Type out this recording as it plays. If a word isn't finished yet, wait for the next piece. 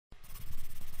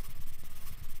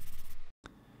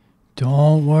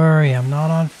Don't worry, I'm not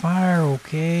on fire,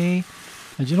 okay?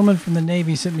 A gentleman from the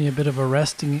Navy sent me a bit of a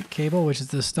resting cable, which is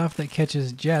the stuff that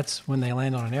catches jets when they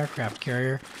land on an aircraft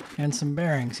carrier, and some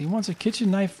bearings. He wants a kitchen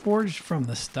knife forged from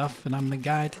the stuff, and I'm the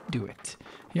guy to do it.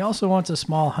 He also wants a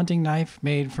small hunting knife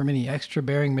made from any extra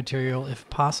bearing material if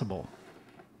possible.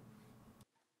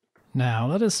 Now,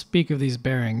 let us speak of these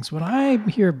bearings. When I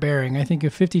hear bearing, I think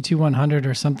of 52100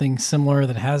 or something similar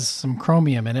that has some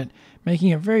chromium in it, making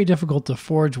it very difficult to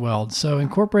forge weld. So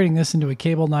incorporating this into a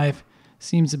cable knife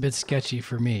seems a bit sketchy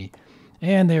for me.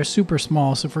 And they are super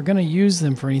small, so if we're going to use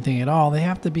them for anything at all, they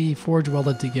have to be forge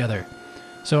welded together.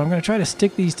 So I'm going to try to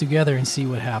stick these together and see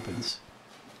what happens.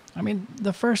 I mean,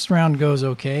 the first round goes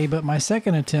okay, but my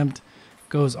second attempt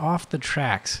goes off the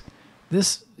tracks.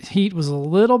 This heat was a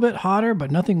little bit hotter,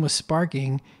 but nothing was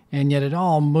sparking, and yet it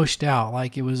all mushed out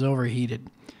like it was overheated.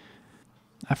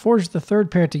 I forged the third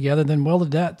pair together, then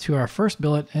welded that to our first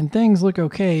billet, and things look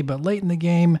okay, but late in the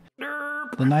game,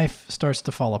 the knife starts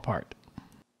to fall apart.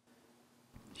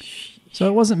 So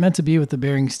it wasn't meant to be with the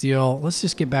bearing steel. Let's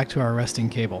just get back to our resting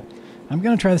cable. I'm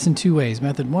going to try this in two ways.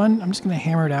 Method one, I'm just going to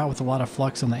hammer it out with a lot of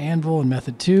flux on the anvil, and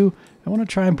method two, I want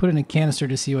to try and put it in a canister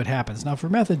to see what happens. Now for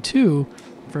method two,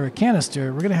 for a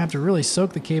canister, we're going to have to really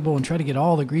soak the cable and try to get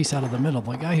all the grease out of the middle.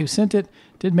 The guy who sent it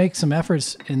did make some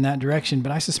efforts in that direction,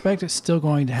 but I suspect it's still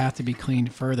going to have to be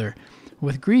cleaned further.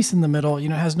 With grease in the middle, it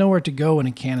has nowhere to go in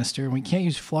a canister, and we can't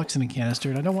use flux in a canister,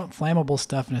 and I don't want flammable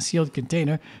stuff in a sealed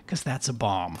container because that's a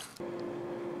bomb.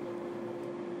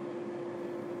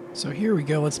 So here we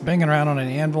go, let's bang it around on an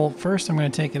anvil. First I'm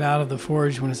going to take it out of the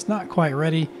forge when it's not quite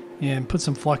ready and put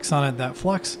some flux on it. That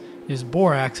flux is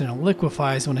borax and it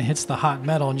liquefies when it hits the hot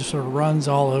metal and just sort of runs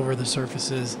all over the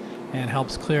surfaces and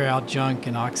helps clear out junk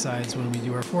and oxides when we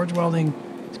do our forge welding.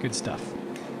 It's good stuff.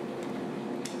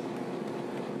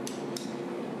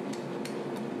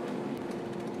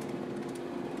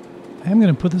 I'm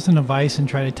going to put this in a vise and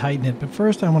try to tighten it, but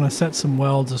first I want to set some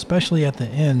welds, especially at the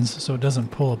ends, so it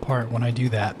doesn't pull apart when I do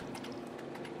that.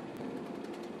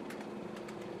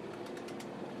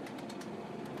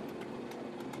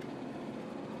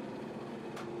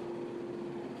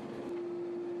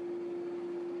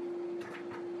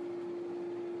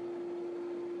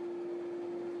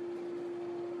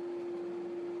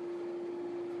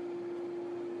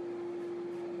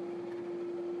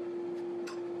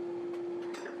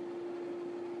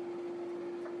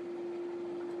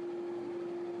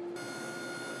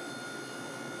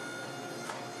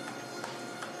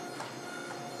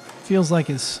 Feels like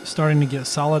it's starting to get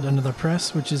solid under the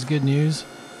press, which is good news.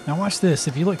 Now watch this.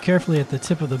 If you look carefully at the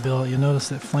tip of the billet, you'll notice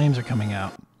that flames are coming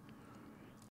out.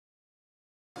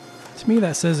 To me,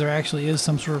 that says there actually is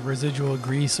some sort of residual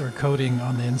grease or coating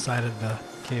on the inside of the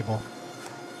cable.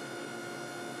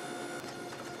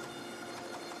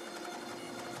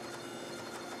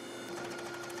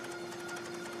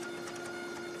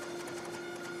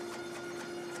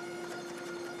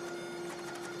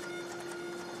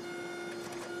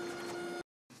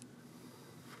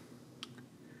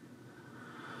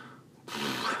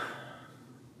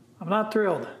 I'm not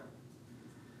thrilled.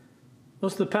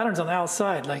 Most of the pattern's on the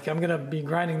outside. Like, I'm gonna be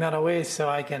grinding that away so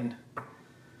I can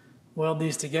weld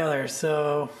these together.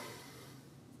 So,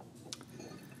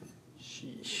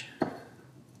 sheesh.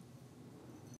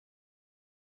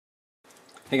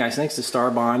 Hey guys, thanks to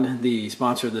Starbond, the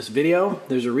sponsor of this video.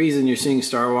 There's a reason you're seeing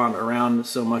Starbond around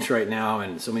so much right now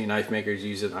and so many knife makers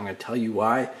use it. I'm gonna tell you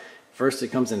why. First, it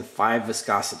comes in 5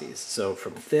 viscosities. So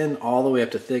from thin all the way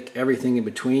up to thick, everything in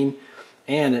between.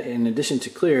 And in addition to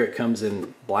clear, it comes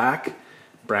in black,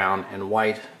 brown, and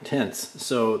white tints.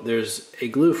 So there's a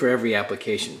glue for every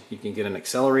application. You can get an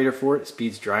accelerator for it,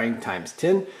 speeds drying times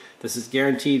 10. This is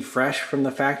guaranteed fresh from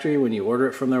the factory when you order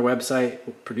it from their website,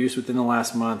 produced within the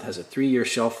last month, has a 3-year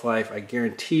shelf life. I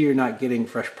guarantee you're not getting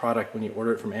fresh product when you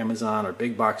order it from Amazon or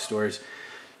big box stores.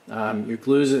 Your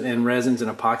glues and resins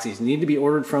and epoxies need to be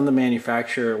ordered from the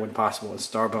manufacturer when possible, and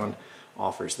Starbond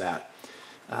offers that.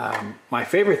 My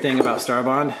favorite thing about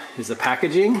Starbond is the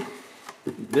packaging.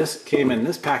 This came in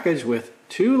this package with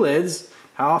 2 lids.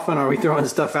 How often are we throwing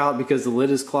stuff out because the lid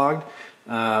is clogged?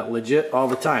 Legit all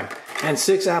the time. And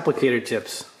 6 applicator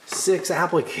tips. 6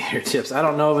 applicator tips. I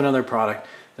don't know of another product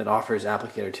that offers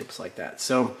applicator tips like that.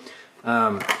 So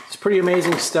it's pretty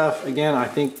amazing stuff. Again, I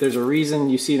think there's a reason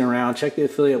you see it around. Check the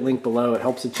affiliate link below. It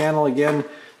helps the channel again.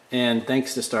 And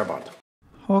thanks to Starbond.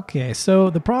 Okay, so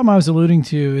the problem I was alluding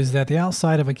to is that the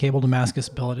outside of a cable Damascus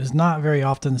billet is not very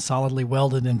often solidly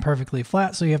welded and perfectly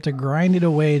flat, so you have to grind it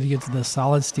away to get to the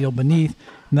solid steel beneath,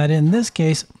 and that in this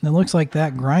case, it looks like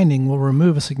that grinding will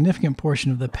remove a significant portion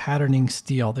of the patterning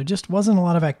steel. There just wasn't a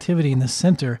lot of activity in the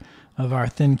center of our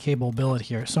thin cable billet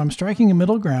here. So I'm striking a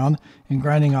middle ground and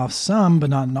grinding off some, but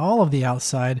not all of the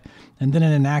outside. And then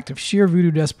in an act of sheer voodoo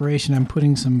desperation, I'm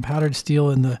putting some powdered steel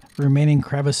in the remaining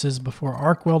crevices before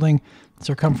arc welding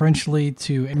circumferentially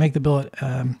to make the billet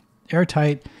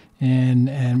airtight. And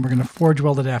we're going to forge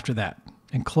weld it after that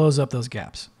and close up those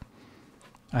gaps,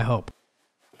 I hope.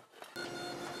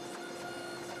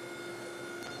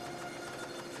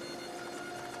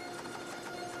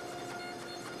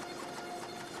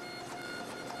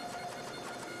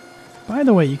 By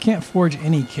the way, you can't forge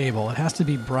any cable. It has to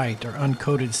be bright or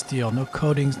uncoated steel. No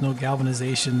coatings, no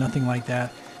galvanization, nothing like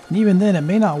that. And even then, it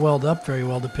may not weld up very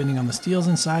well depending on the steels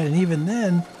inside. And even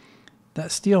then,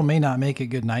 that steel may not make a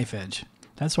good knife edge.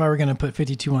 That's why we're going to put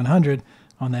 52100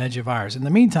 on the edge of ours. In the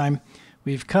meantime,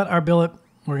 we've cut our billet.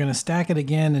 We're going to stack it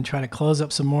again and try to close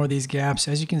up some more of these gaps.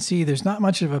 As you can see, there's not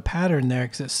much of a pattern there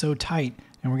because it's so tight.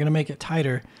 And we're going to make it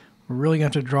tighter. We're really going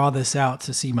to have to draw this out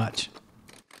to see much.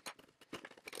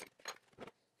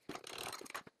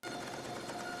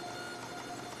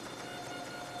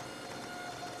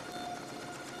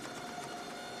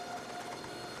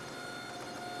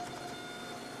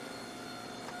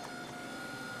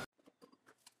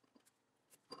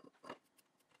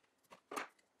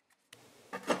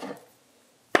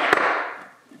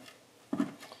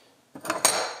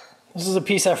 This is a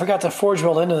piece I forgot to forge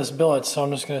weld into this billet, so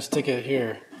I'm just going to stick it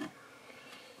here.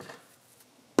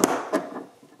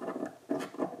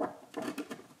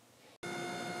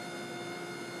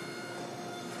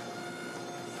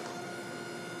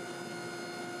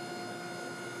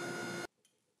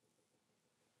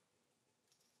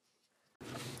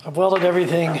 I've welded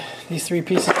everything, these three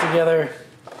pieces together.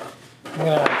 I'm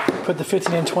going to put the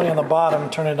 15 and 20 on the bottom,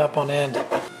 turn it up on end.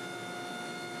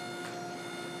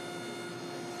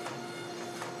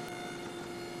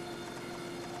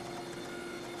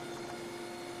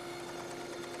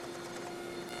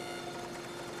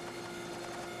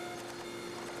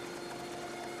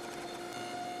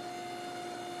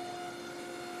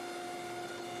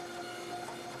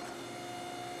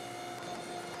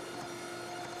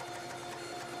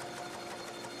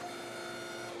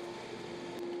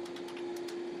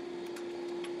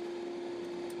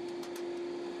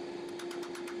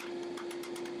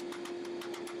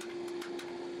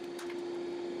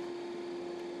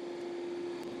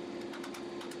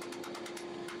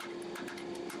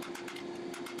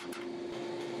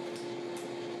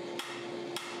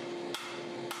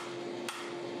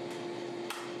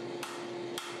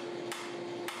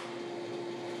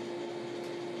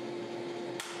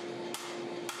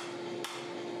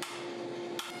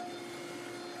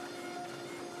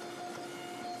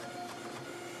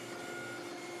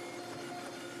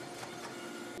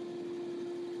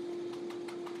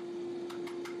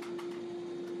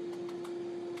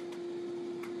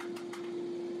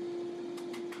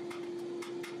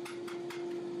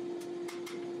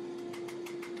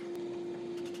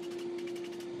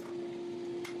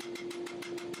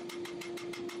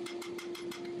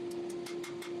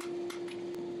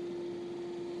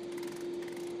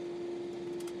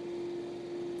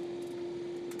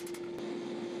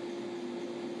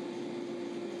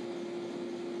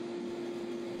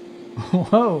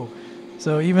 Whoa!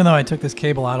 So even though I took this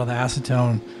cable out of the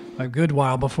acetone a good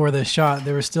while before this shot,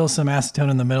 there was still some acetone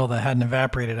in the middle that hadn't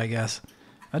evaporated, I guess.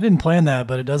 I didn't plan that,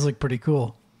 but it does look pretty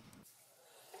cool.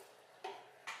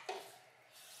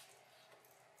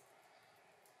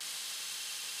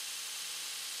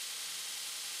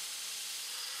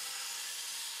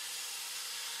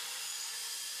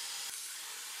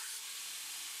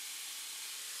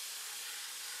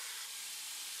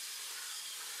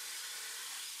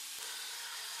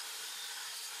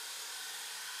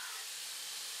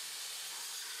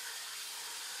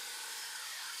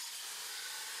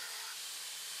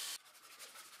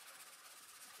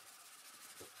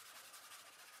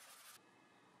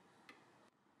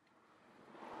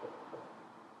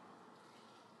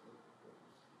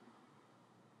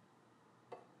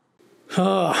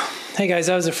 Oh, hey guys,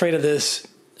 I was afraid of this.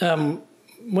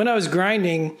 When I was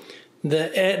grinding,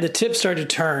 the tip started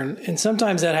to turn, and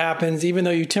sometimes that happens even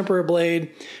though you temper a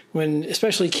blade, when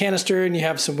especially canister and you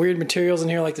have some weird materials in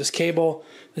here like this cable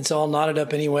that's all knotted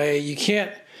up anyway. You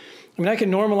can't, I mean, I can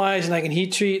normalize and I can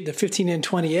heat treat the 15 and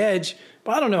 20 edge,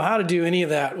 but I don't know how to do any of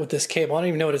that with this cable. I don't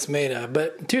even know what it's made of,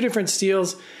 but two different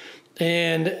steels,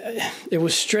 and it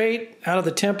was straight out of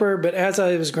the temper, but as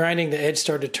I was grinding, the edge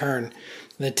started to turn.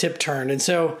 The tip turned, and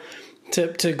so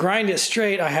to grind it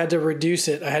straight, I had to reduce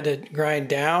it. I had to grind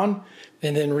down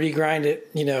and then regrind it,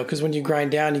 you know, because when you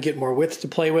grind down, you get more width to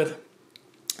play with.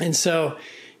 And so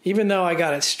even though I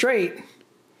got it straight,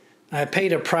 I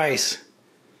paid a price.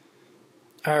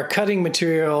 our cutting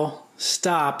material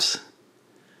stops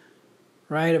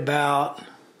right about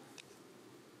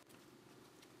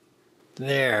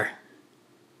there.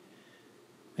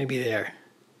 Maybe there.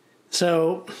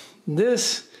 So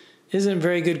this isn't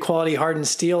very good quality hardened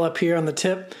steel up here on the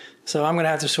tip. So I'm going to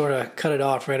have to sort of cut it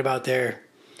off right about there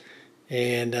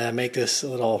and make this a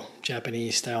little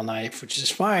Japanese style knife, which is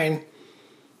fine.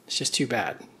 It's just too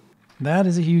bad. That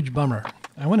is a huge bummer.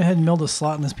 I went ahead and milled a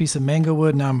slot in this piece of mango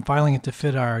wood. Now I'm filing it to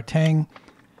fit our tang.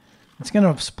 It's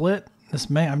going to split.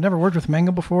 I've never worked with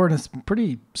mango before, and it's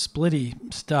pretty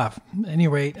splitty stuff. At any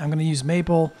rate, I'm going to use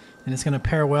maple, and it's going to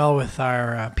pair well with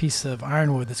our piece of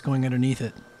ironwood that's going underneath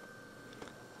it.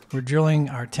 We're drilling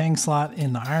our tang slot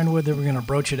in the ironwood, then we're going to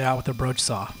broach it out with a broach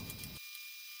saw.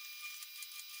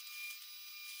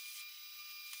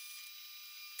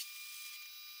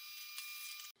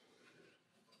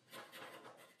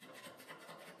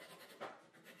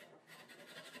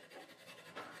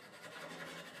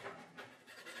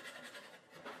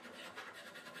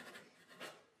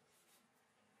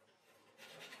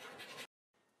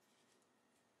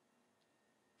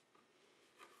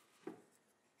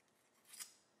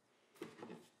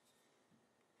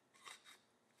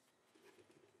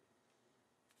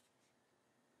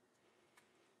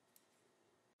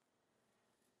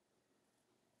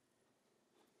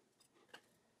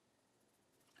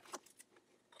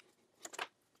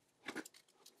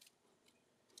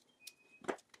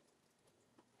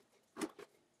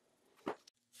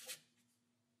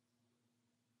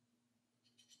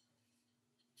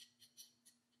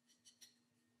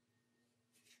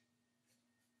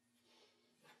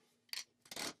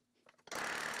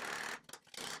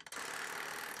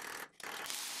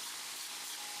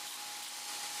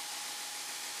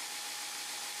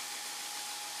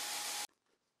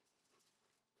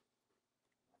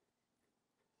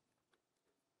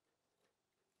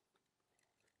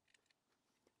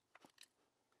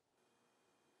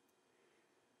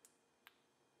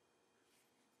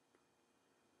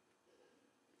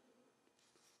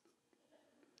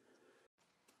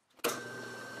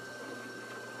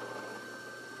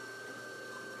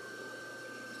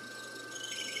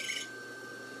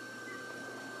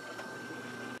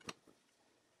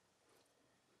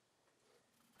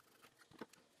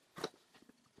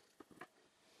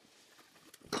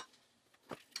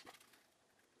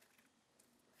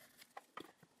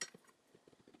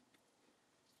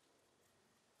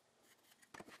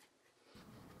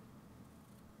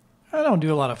 I don't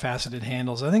do a lot of faceted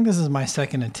handles. I think this is my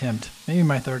second attempt, maybe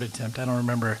my third attempt. I don't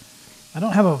remember. I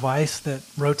don't have a vise that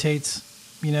rotates,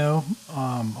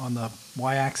 on the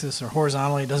y-axis or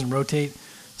horizontally. It doesn't rotate.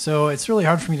 So it's really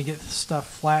hard for me to get stuff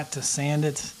flat to sand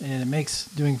it, and it makes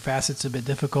doing facets a bit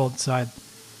difficult. So I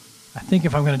think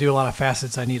if I'm going to do a lot of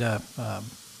facets, I need a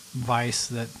vise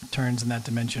that turns in that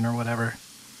dimension or whatever.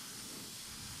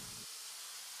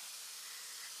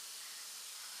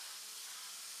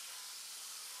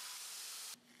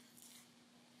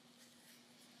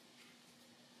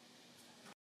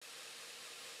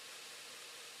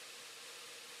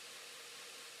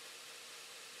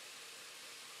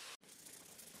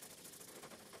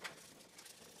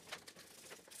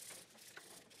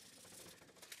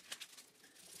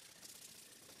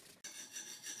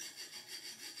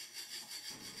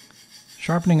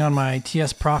 Sharpening on my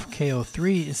TS Prof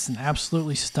KO3 is an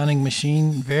absolutely stunning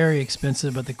machine, very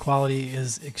expensive, but the quality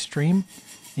is extreme,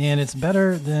 and it's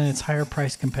better than its higher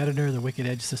priced competitor, the Wicked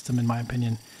Edge system, in my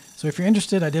opinion. So if you're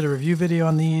interested, I did a review video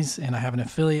on these, and I have an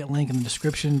affiliate link in the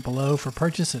description below for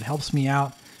purchase. It helps me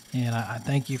out, and I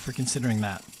thank you for considering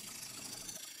that.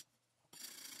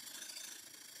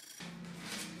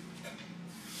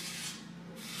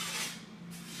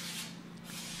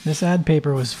 This ad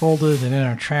paper was folded and in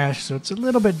our trash, so it's a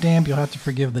little bit damp. You'll have to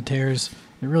forgive the tears.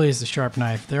 It really is a sharp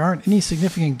knife. There aren't any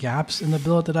significant gaps in the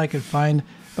billet that I could find,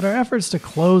 but our efforts to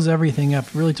close everything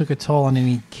up really took a toll on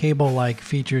any cable-like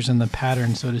features in the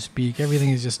pattern, so to speak. Everything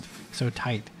is just so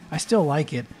tight. I still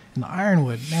like it, and the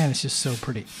ironwood, man, it's just so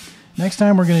pretty. Next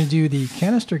time we're going to do the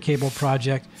canister cable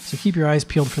project, so keep your eyes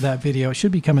peeled for that video. It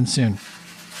should be coming soon.